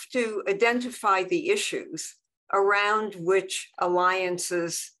we have to identify the issues around which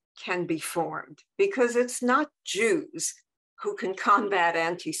alliances can be formed, because it's not Jews who can combat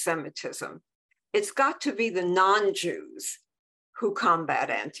anti-Semitism. It's got to be the non-Jews who combat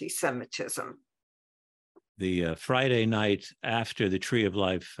anti-Semitism. The Friday night after the Tree of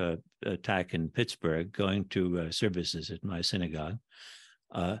Life attack in Pittsburgh, going to services at my synagogue,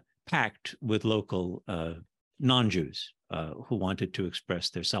 packed with local non-Jews who wanted to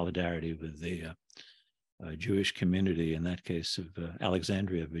express their solidarity with the Jewish community, in that case of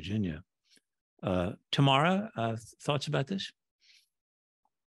Alexandria, Virginia. Tamara, thoughts about this?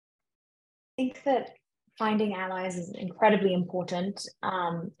 I think that finding allies is incredibly important.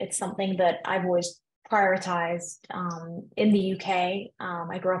 It's something that I've always prioritized in the UK.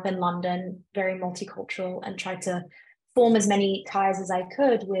 I grew up in London, very multicultural, and tried to form as many ties as I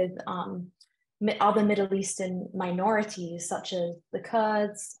could with other Middle Eastern minorities, such as the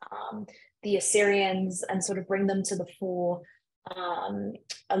Kurds, the Assyrians, and sort of bring them to the fore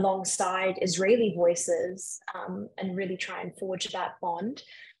alongside Israeli voices and really try and forge that bond.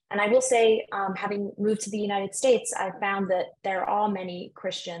 And I will say, having moved to the United States, I found that there are many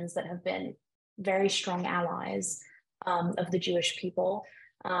Christians that have been very strong allies of the Jewish people.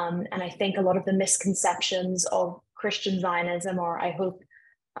 And I think a lot of the misconceptions of Christian Zionism are, I hope,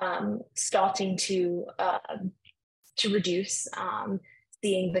 starting to reduce,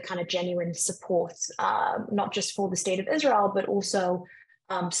 seeing the kind of genuine support, not just for the state of Israel, but also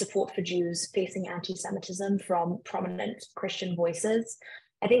support for Jews facing anti-Semitism from prominent Christian voices.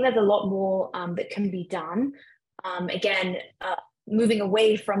 I think there's a lot more that can be done. Again, moving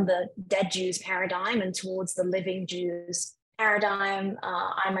away from the dead Jews paradigm and towards the living Jews paradigm.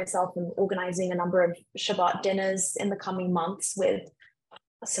 I myself am organizing a number of Shabbat dinners in the coming months with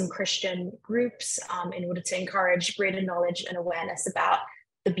some Christian groups in order to encourage greater knowledge and awareness about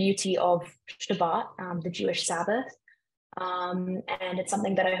the beauty of Shabbat, the Jewish Sabbath. And it's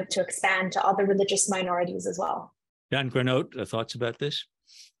something that I hope to expand to other religious minorities as well. Dan Granot, thoughts about this?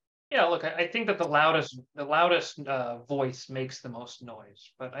 Yeah, look, I think that the loudest voice makes the most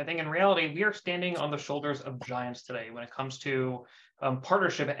noise. But I think in reality, we are standing on the shoulders of giants today when it comes to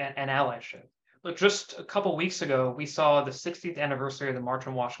partnership and allyship. Look, just a couple weeks ago, we saw the 60th anniversary of the March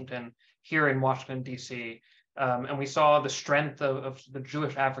on Washington here in Washington, D.C. And we saw the strength of the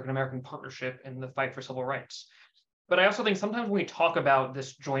Jewish African-American partnership in the fight for civil rights. But I also think sometimes when we talk about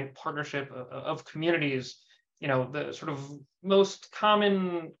this joint partnership of communities, the sort of most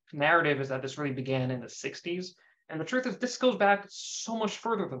common narrative is that this really began in the 60s. And the truth is this goes back so much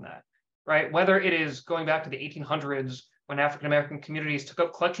further than that, right? Whether it is going back to the 1800s when African-American communities took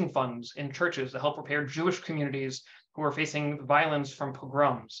up collection funds in churches to help prepare Jewish communities who were facing violence from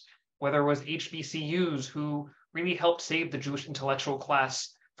pogroms, whether it was HBCUs who really helped save the Jewish intellectual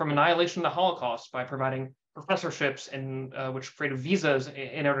class from annihilation of the Holocaust by providing professorships and which created visas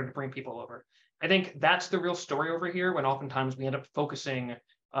in order to bring people over. I think that's the real story over here, when oftentimes we end up focusing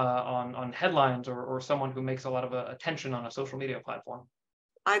on headlines or someone who makes a lot of attention on a social media platform.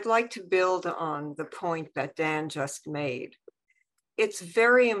 I'd like to build on the point that Dan just made. It's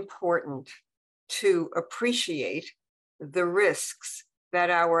very important to appreciate the risks that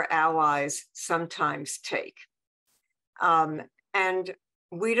our allies sometimes take. And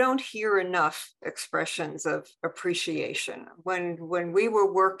we don't hear enough expressions of appreciation. When we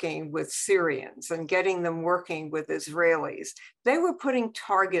were working with Syrians and getting them working with Israelis, they were putting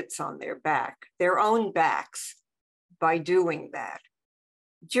targets on their own backs, by doing that.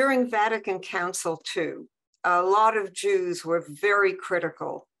 During Vatican Council II, a lot of Jews were very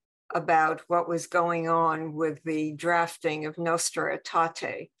critical about what was going on with the drafting of Nostra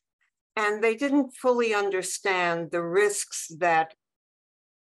Aetate. And they didn't fully understand the risks that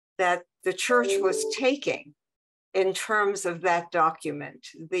the church was taking in terms of that document,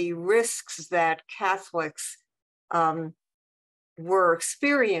 the risks that Catholics were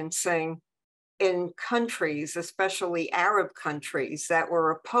experiencing in countries, especially Arab countries, that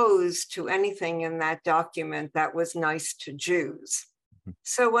were opposed to anything in that document that was nice to Jews.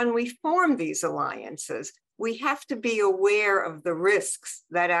 So when we form these alliances, we have to be aware of the risks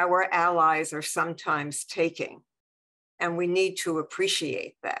that our allies are sometimes taking, and we need to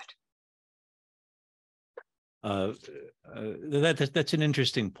appreciate that. That's an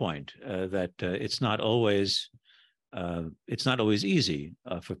interesting point. That it's not always easy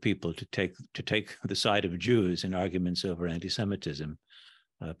for people to take the side of Jews in arguments over anti-Semitism.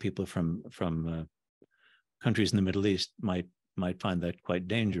 People from countries in the Middle East might find that quite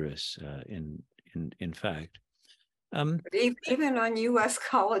dangerous. In fact, even on U.S.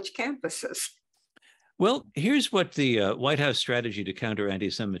 college campuses. Well, here's what the White House strategy to counter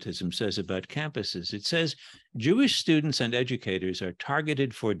anti-Semitism says about campuses. It says Jewish students and educators are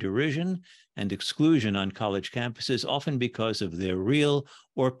targeted for derision and exclusion on college campuses, often because of their real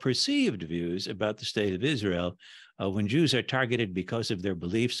or perceived views about the state of Israel. When Jews are targeted because of their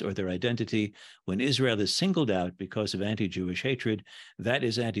beliefs or their identity, when Israel is singled out because of anti-Jewish hatred, that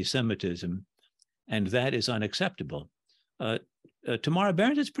is anti-Semitism, and that is unacceptable. Tamara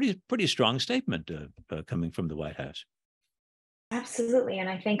Berens, it's pretty strong statement coming from the White House. Absolutely, and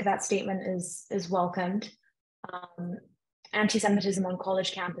I think that statement is welcomed. Anti-Semitism on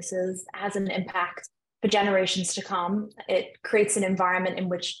college campuses has an impact for generations to come. It creates an environment in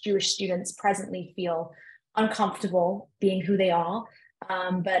which Jewish students presently feel uncomfortable being who they are.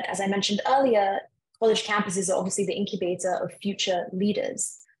 But as I mentioned earlier, college campuses are obviously the incubator of future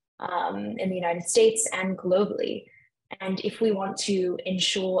leaders in the United States and globally. And if we want to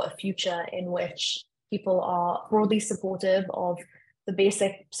ensure a future in which people are broadly supportive of the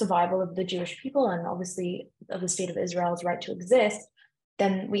basic survival of the Jewish people and obviously of the state of Israel's right to exist,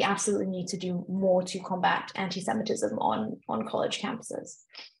 then we absolutely need to do more to combat anti-Semitism on college campuses.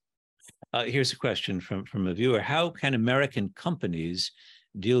 Here's a question from a viewer. How can American companies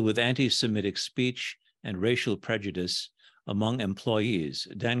deal with anti-Semitic speech and racial prejudice among employees?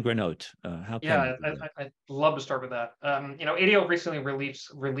 Dan Granot, how can? Yeah, I'd love to start with that. ADL recently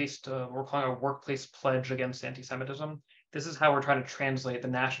released we're calling a workplace pledge against anti-Semitism. This is how we're trying to translate the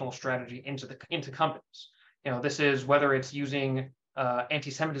national strategy into companies. This is whether it's using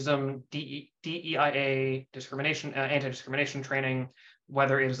anti-Semitism, DEIA, discrimination, anti-discrimination training,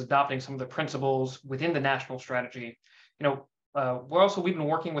 whether it is adopting some of the principles within the national strategy. We've been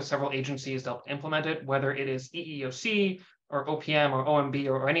working with several agencies to help implement it, whether it is EEOC or OPM or OMB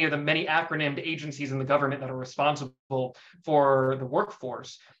or any of the many acronymed agencies in the government that are responsible for the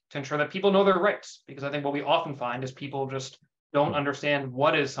workforce, to ensure that people know their rights. Because I think what we often find is people just don't understand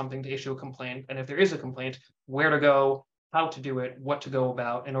what is something to issue a complaint, and if there is a complaint, where to go, how to do it, what to go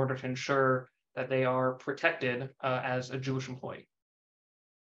about in order to ensure that they are protected as a Jewish employee.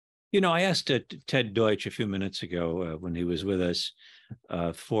 I asked Ted Deutch a few minutes ago when he was with us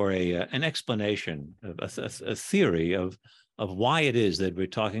for an explanation, a theory of why it is that we're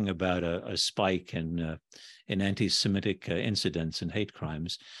talking about a spike in anti-Semitic incidents and hate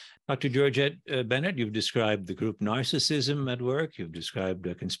crimes. Dr. Georgette Bennett, you've described the group narcissism at work. You've described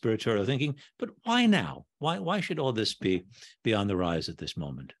conspiratorial thinking. But why now? Why should all this be on the rise at this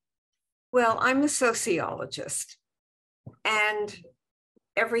moment? Well, I'm a sociologist, and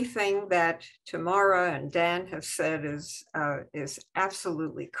everything that Tamara and Dan have said is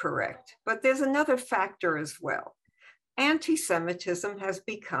absolutely correct. But there's another factor as well. Anti-Semitism has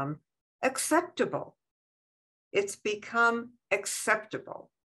become acceptable. It's become acceptable.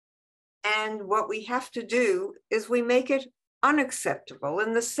 And what we have to do is we make it unacceptable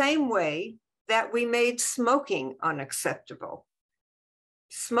in the same way that we made smoking unacceptable.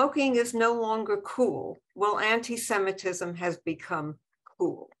 Smoking is no longer cool. Well, anti-Semitism has become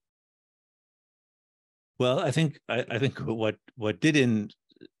cool. Well, I think what did in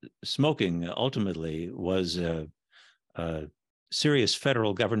smoking ultimately was serious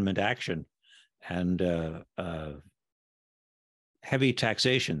federal government action and heavy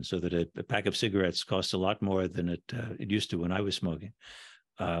taxation, so that a pack of cigarettes costs a lot more than it used to when I was smoking.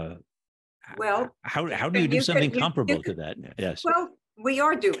 Well, how do you do something comparable to that? Yes. Well, we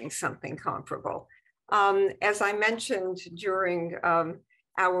are doing something comparable. As I mentioned during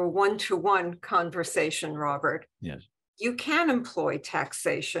our one-to-one conversation, Robert, yes, you can employ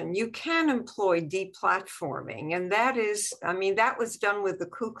taxation, you can employ deplatforming, and that is, I mean, that was done with the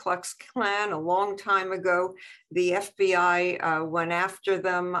Ku Klux Klan a long time ago. The FBI went after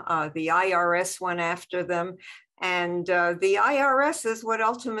them, the IRS went after them, and the IRS is what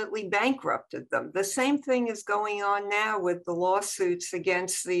ultimately bankrupted them. The same thing is going on now with the lawsuits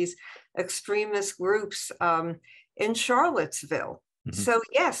against these extremist groups in Charlottesville. Mm-hmm. So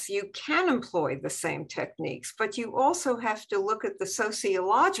yes, you can employ the same techniques, but you also have to look at the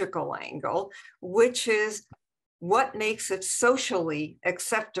sociological angle, which is what makes it socially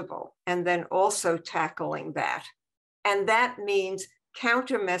acceptable, and then also tackling that. And that means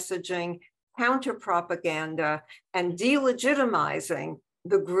counter-messaging, counter-propaganda, and delegitimizing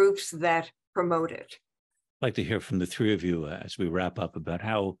the groups that promote it. I'd like to hear from the three of you as we wrap up about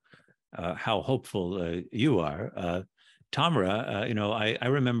how hopeful you are. Tamara, I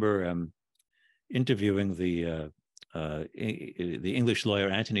remember interviewing the English lawyer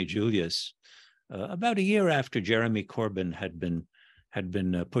Anthony Julius about a year after Jeremy Corbyn had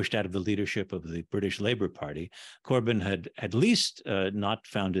been pushed out of the leadership of the British Labour Party. Corbyn had at least not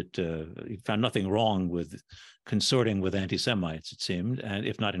found nothing wrong with consorting with anti-Semites, it seemed, and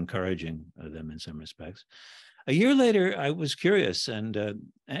if not encouraging them in some respects. A year later, I was curious, and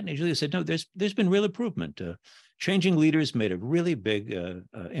Anthony Julius said, "No, there's been real improvement. Changing leaders made a really big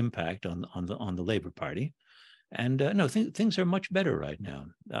impact on the Labour Party, and things are much better right now."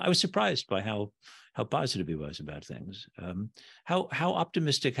 I was surprised by how positive he was about things. How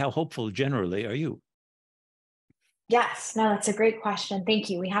optimistic, how hopeful generally are you? Yes, no, that's a great question. Thank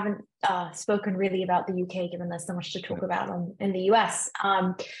you. We haven't spoken really about the UK, given there's so much to talk about in the US.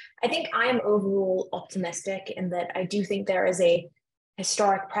 I think I am overall optimistic in that I do think there is a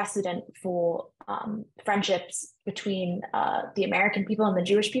historic precedent for friendships between the American people and the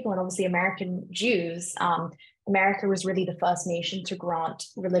Jewish people, and obviously American Jews. America was really the first nation to grant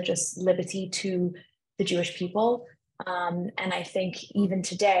religious liberty to the Jewish people. And I think even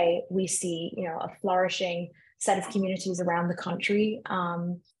today we see, a flourishing set of communities around the country.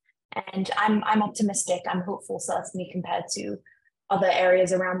 And I'm optimistic, I'm hopeful, certainly compared to other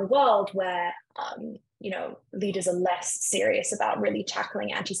areas around the world where, leaders are less serious about really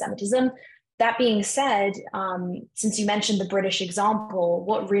tackling anti-Semitism. That being said, since you mentioned the British example,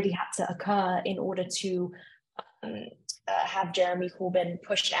 what really had to occur in order to have Jeremy Corbyn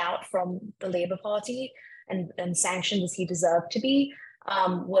pushed out from the Labour Party and sanctioned as he deserved to be,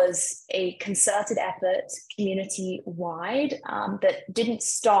 was a concerted effort community-wide that didn't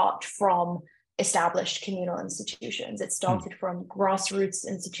start from established communal institutions. It started from grassroots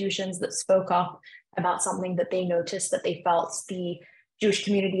institutions that spoke up about something that they noticed, that they felt the Jewish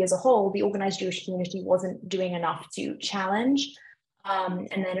community as a whole, the organized Jewish community, wasn't doing enough to challenge. And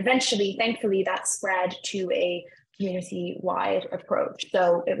then eventually, thankfully, that spread to a community-wide approach.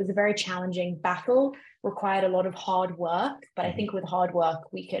 So it was a very challenging battle, required a lot of hard work, but I think with hard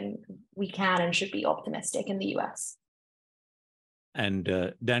work, we can and should be optimistic in the US. And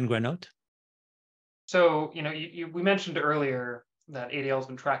Dan Granot? So, we mentioned earlier that ADL has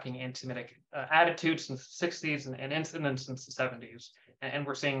been tracking anti-Semitic attitudes since the 60s and incidents since the 70s. And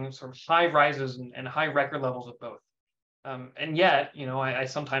we're seeing sort of high rises and high record levels of both. And yet, I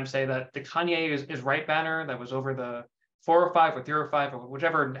sometimes say that the Kanye is right banner that was over the 405 or 305 or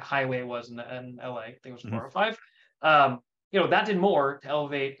whichever highway it was in LA, I think it was 405. That did more to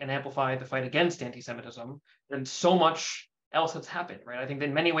elevate and amplify the fight against anti-Semitism than so much else that's happened, right? I think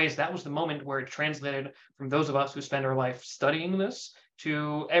in many ways that was the moment where it translated from those of us who spend our life studying this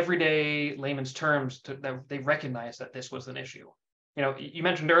to everyday layman's terms, that they recognize that this was an issue. You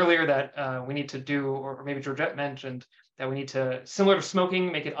mentioned earlier that we need to do, or maybe Georgette mentioned that we need to, similar to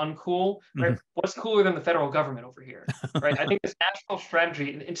smoking, make it uncool, right? What's cooler than the federal government over here, right? I think this national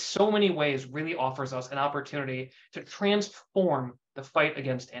strategy in so many ways really offers us an opportunity to transform the fight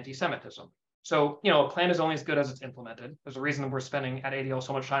against anti-Semitism. So, a plan is only as good as it's implemented. There's a reason that we're spending at ADL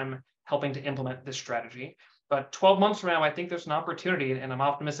so much time helping to implement this strategy. But 12 months from now, I think there's an opportunity, and I'm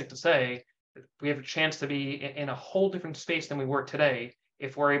optimistic to say that we have a chance to be in a whole different space than we were today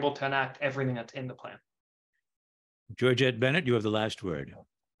if we're able to enact everything that's in the plan. Georgette Bennett, you have the last word.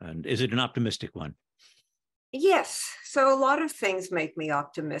 And is it an optimistic one? Yes. So a lot of things make me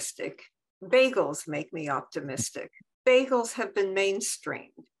optimistic. Bagels make me optimistic. Bagels have been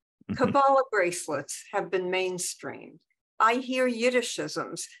mainstreamed. Kabbalah bracelets have been mainstreamed. I hear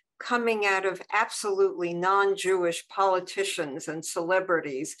Yiddishisms coming out of absolutely non-Jewish politicians and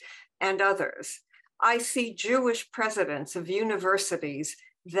celebrities and others. I see Jewish presidents of universities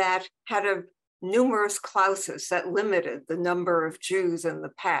that had numerous clauses that limited the number of Jews in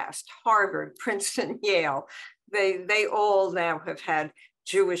the past. Harvard, Princeton, Yale, they all now have had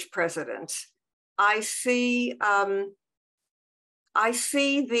Jewish presidents. I see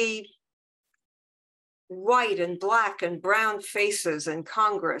the white and black and brown faces in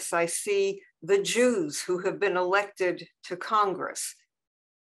Congress. I see the Jews who have been elected to Congress.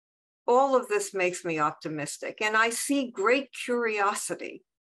 All of this makes me optimistic, and I see great curiosity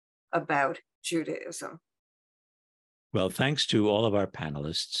about Judaism. Well, thanks to all of our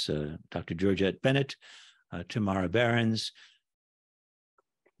panelists, Dr. Georgette Bennett, Tamara Berens,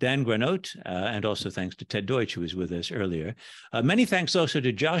 Dan Granot, and also thanks to Ted Deutch, who was with us earlier. Many thanks also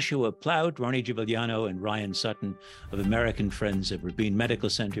to Joshua Plout, Ronnie Giuliano, and Ryan Sutton of American Friends of Rabin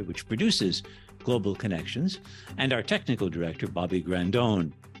Medical Center, which produces Global Connections, and our technical director, Bobby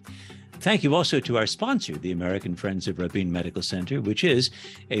Grandone. Thank you also to our sponsor, the American Friends of Rabin Medical Center, which is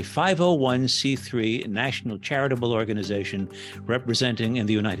a 501c3 national charitable organization representing in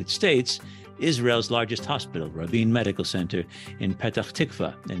the United States Israel's largest hospital, Rabin Medical Center in Petach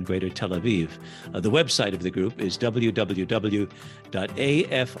Tikva in Greater Tel Aviv. The website of the group is www.afrmc.org.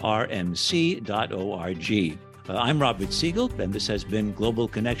 I'm Robert Siegel, and this has been Global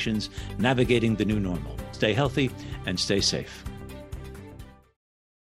Connections, Navigating the New Normal. Stay healthy and stay safe.